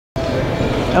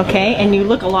Okay, and you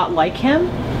look a lot like him.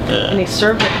 And he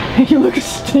served it. You look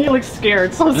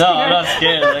scared. So scared. No, I'm not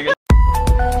scared. Like,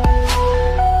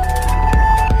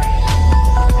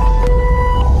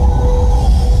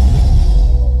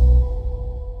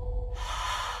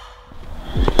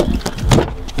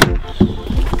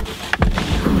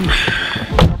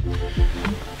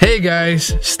 Hey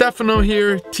guys, Stefano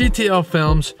here, TTL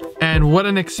Films, and what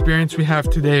an experience we have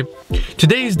today.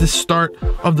 Today is the start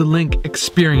of the Link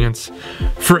experience.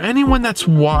 For anyone that's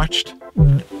watched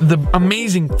the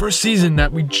amazing first season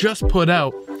that we just put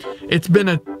out, it's been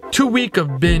a 2-week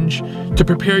of binge to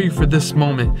prepare you for this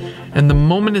moment. And the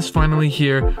moment is finally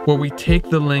here where we take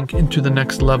the Link into the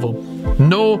next level.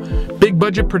 No big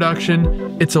budget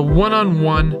production, it's a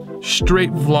one-on-one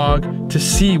straight vlog to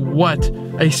see what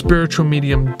a spiritual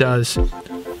medium does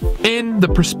in the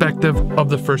perspective of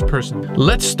the first person.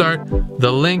 Let's start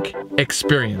the Link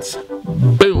experience.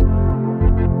 Boom.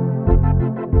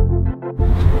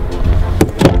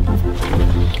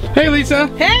 Hey Lisa!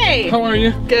 Hey! How are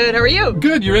you? Good, how are you?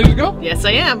 Good, you ready to go? Yes,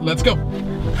 I am. Let's go.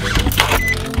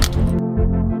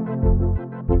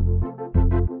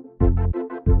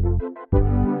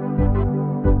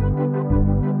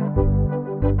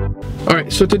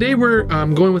 Alright, so today we're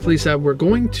going with Lisa, we're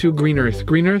going to Green Earth.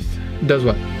 Green Earth does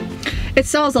what? It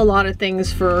sells a lot of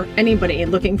things for anybody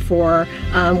looking for,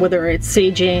 whether it's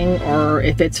saging or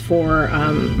if it's for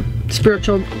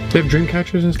spiritual. They have dream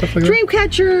catchers and stuff like that? Dream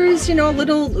catchers, you know,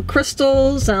 little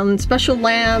crystals, special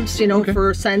lamps, you know,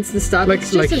 for scents and stuff. Like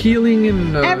healing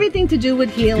and... everything to do with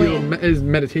healing. Is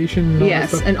meditation and all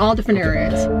yes, that stuff? in all different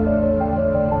areas.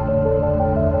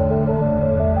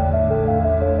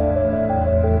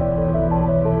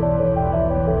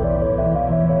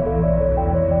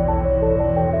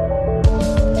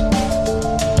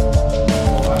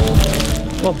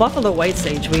 Well, buffalo white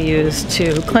sage we use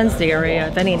to cleanse the area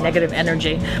of any negative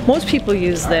energy. Most people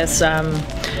use this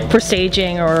for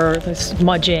saging or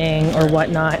smudging or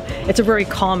whatnot. It's a very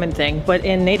common thing, but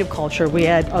in native culture we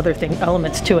add other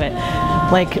elements to it.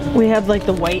 Like we have like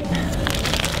the white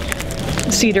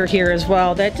cedar here as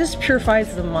well that just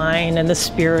purifies the mind and the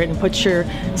spirit and puts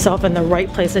yourself in the right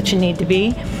place that you need to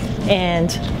be.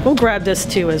 And we'll grab this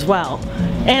too as well.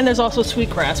 And there's also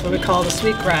sweetgrass. What we call the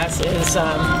sweetgrass is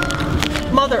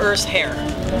Mother Earth's hair,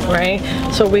 right?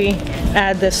 So we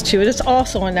add this to it. It's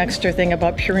also an extra thing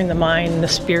about puring the mind and the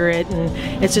spirit,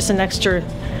 and it's just an extra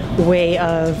way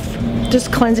of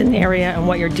just cleansing the area and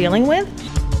what you're dealing with.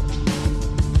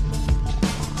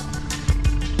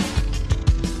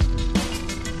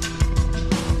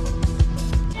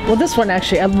 Well, this one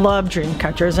actually, I love dream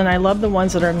catchers, and I love the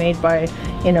ones that are made by,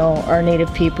 you know, our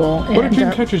native people. What are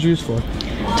dream catchers used for?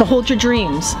 To hold your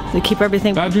dreams. They keep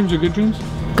everything. Bad dreams or good dreams?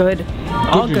 Good.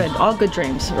 All good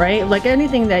dreams, right? Like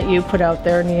anything that you put out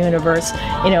there in the universe,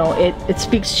 you know, it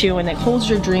speaks to you and it holds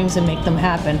your dreams and make them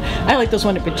happen. I like this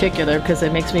one in particular because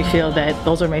it makes me feel that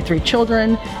those are my 3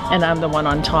 children and I'm the one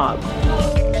on top.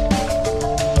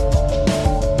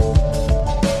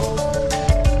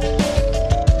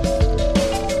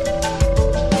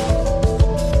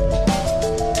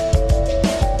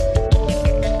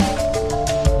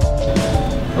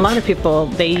 A lot of people,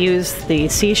 they use the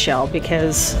seashell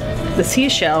because the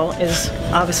seashell is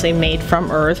obviously made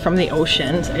from earth, from the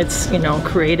ocean. It's, you know,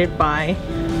 created by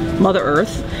Mother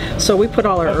Earth. So we put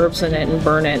all our herbs in it and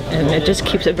burn it, and it just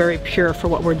keeps it very pure for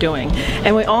what we're doing.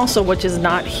 And we also, which is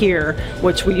not here,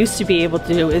 which we used to be able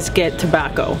to do, is get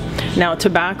tobacco. Now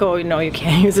tobacco, you know, you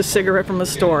can't use a cigarette from a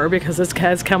store because it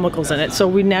has chemicals in it. So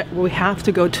we have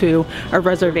to go to our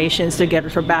reservations to get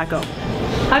tobacco.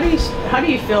 How do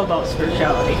you feel about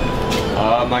spirituality?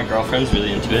 my girlfriend's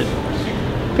really into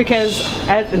it. Because,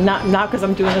 not because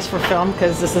I'm doing this for film,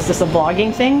 because this is just a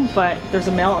vlogging thing, but there's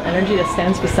a male energy that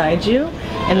stands beside you,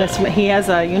 and he has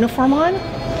a uniform on,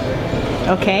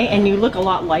 okay, and you look a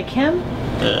lot like him,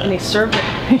 and he served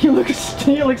it. You look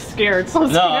scared, so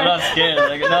scared. No, I'm not scared.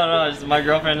 Like, no, my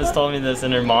girlfriend has told me this,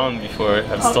 and her mom before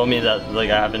has told me that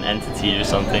like I have an entity or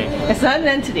something. It's not an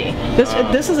entity.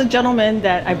 This is a gentleman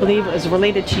that I believe is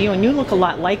related to you, and you look a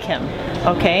lot like him.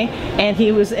 Okay, and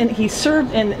he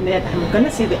served in I'm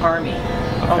gonna say the army.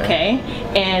 Okay,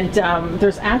 and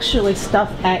there's actually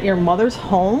stuff at your mother's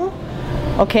home.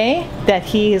 Okay, that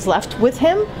he has left with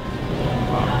him.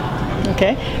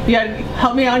 Okay, you gotta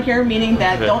help me out here, meaning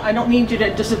that I don't need you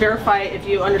to just verify if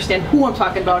you understand who I'm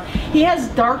talking about. He has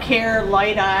dark hair,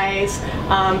 light eyes.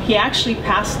 He actually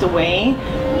passed away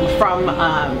from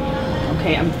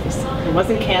it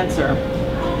wasn't cancer.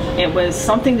 It was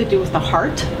something to do with the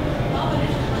heart.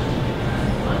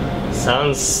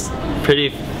 Sounds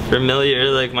pretty familiar.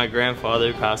 Like my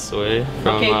grandfather passed away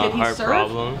from a heart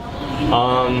problem.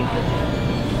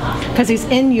 Because he's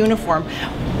in uniform.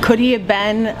 Could he have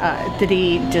been, did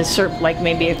he serve, like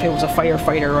maybe if it was a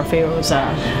firefighter or if it was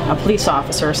a police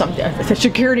officer or something, a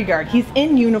security guard. He's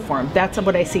in uniform. That's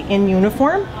what I see, in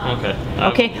uniform. Okay.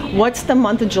 Okay, what's the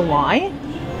month of July?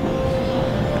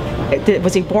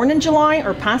 Was he born in July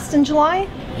or passed in July?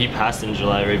 He passed in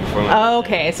July right before my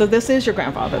Okay, so this is your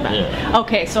grandfather then. Yeah.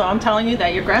 Okay, so I'm telling you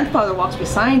that your grandfather walks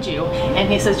beside you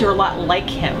and he says you're a lot like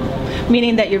him.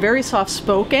 Meaning that you're very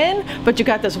soft-spoken, but you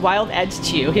got this wild edge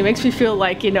to you. He makes me feel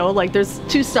like, you know, like there's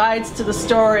two sides to the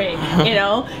story, you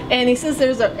know? And he says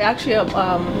there's actually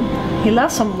he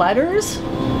left some letters,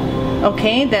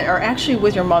 okay, that are actually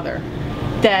with your mother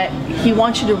that he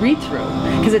wants you to read through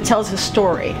because it tells his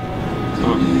story.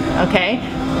 Okay?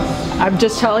 I'm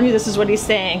just telling you, this is what he's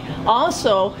saying.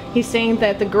 Also, he's saying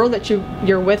that the girl that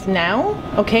you're with now,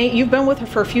 okay, you've been with her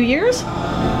for a few years?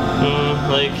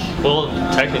 Like, well,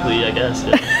 technically, I guess.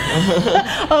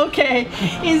 Yeah. Okay.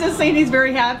 He's just saying he's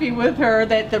very happy with her,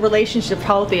 that the relationship's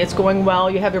healthy, it's going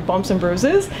well, you have your bumps and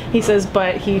bruises. He says,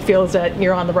 but he feels that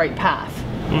you're on the right path.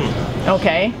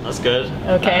 Okay? That's good.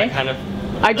 Okay.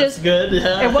 That's good,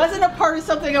 yeah. It wasn't a part of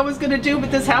something I was going to do, but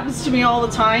this happens to me all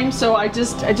the time, so I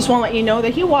just want to let you know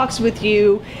that he walks with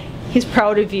you. He's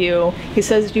proud of you. He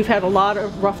says you've had a lot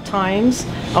of rough times,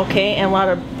 okay, and a lot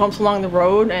of bumps along the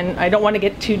road, and I don't want to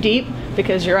get too deep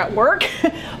because you're at work,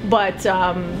 but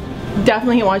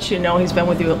definitely he wants you to know he's been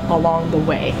with you along the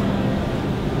way.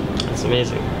 That's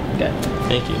amazing. Good.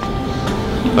 Thank you.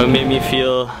 It made me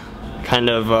feel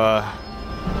kind of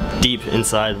deep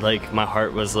inside, like my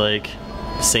heart was like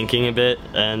sinking a bit,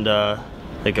 and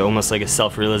like almost like a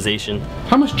self-realization.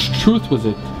 How much truth was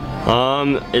it?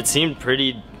 It seemed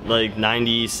pretty, like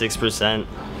 96%.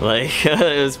 Like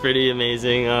it was pretty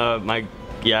amazing. I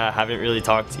haven't really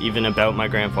talked even about my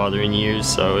grandfather in years,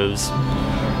 so it was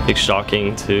like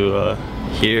shocking to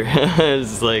hear.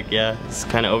 It's like, yeah, it's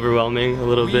kind of overwhelming a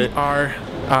little bit. We are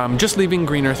just leaving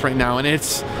Green Earth right now, and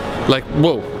it's like,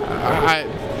 whoa.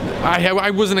 I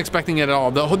wasn't expecting it at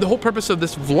all. The whole purpose of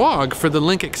this vlog for the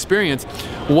Link experience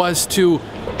was to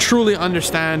truly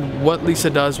understand what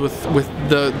Lisa does with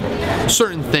the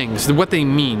certain things, what they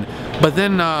mean. But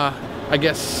then I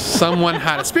guess someone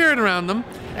had a spirit around them,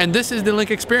 and this is the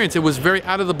Link experience. It was very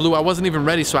out of the blue. I wasn't even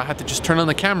ready, so I had to just turn on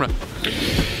the camera.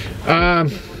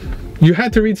 You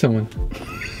had to read someone.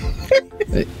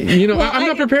 You know, well, I'm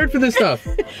not prepared for this stuff.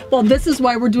 Well, this is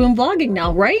why we're doing vlogging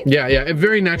now, right? Yeah,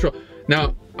 very natural.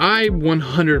 Now, I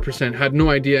 100% had no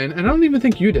idea, and I don't even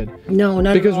think you did. No, not at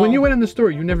all. Because when you went in the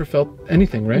store, you never felt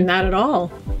anything, right? Not at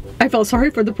all. I felt sorry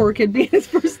for the poor kid being his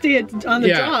first day on the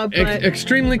job. But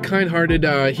extremely kind-hearted.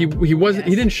 He wasn't.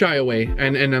 He didn't shy away,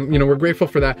 and you know, we're grateful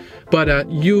for that. But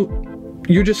you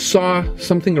just saw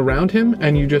something around him,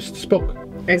 and you just spoke.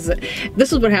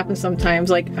 This is what happens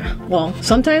sometimes, like, well,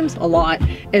 sometimes, a lot,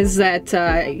 is that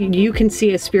you can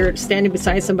see a spirit standing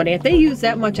beside somebody. If they use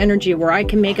that much energy where I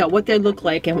can make out what they look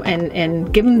like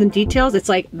and give them the details, it's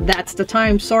like, that's the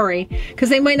time, sorry. Because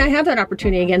they might not have that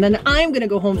opportunity again. Then I'm going to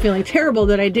go home feeling terrible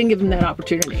that I didn't give them that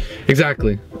opportunity.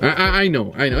 Exactly. I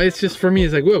know. It's just, for me,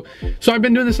 it's like, whoa. So I've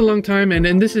been doing this a long time,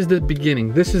 and this is the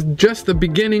beginning. This is just the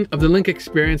beginning of the Link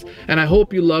experience, and I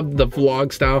hope you loved the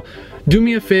vlog style. Do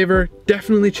me a favor,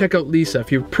 definitely check out Lisa.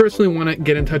 If you personally want to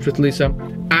get in touch with Lisa,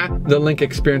 at the Link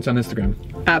Experience on Instagram.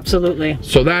 Absolutely.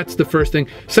 So that's the first thing.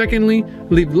 Secondly,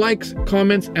 leave likes,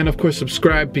 comments, and of course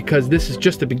subscribe, because this is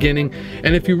just the beginning.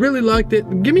 And if you really liked it,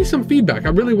 give me some feedback. I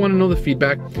really want to know the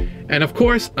feedback. And of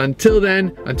course, until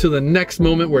then, until the next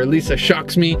moment where Lisa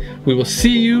shocks me, we will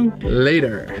see you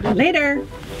later. Later.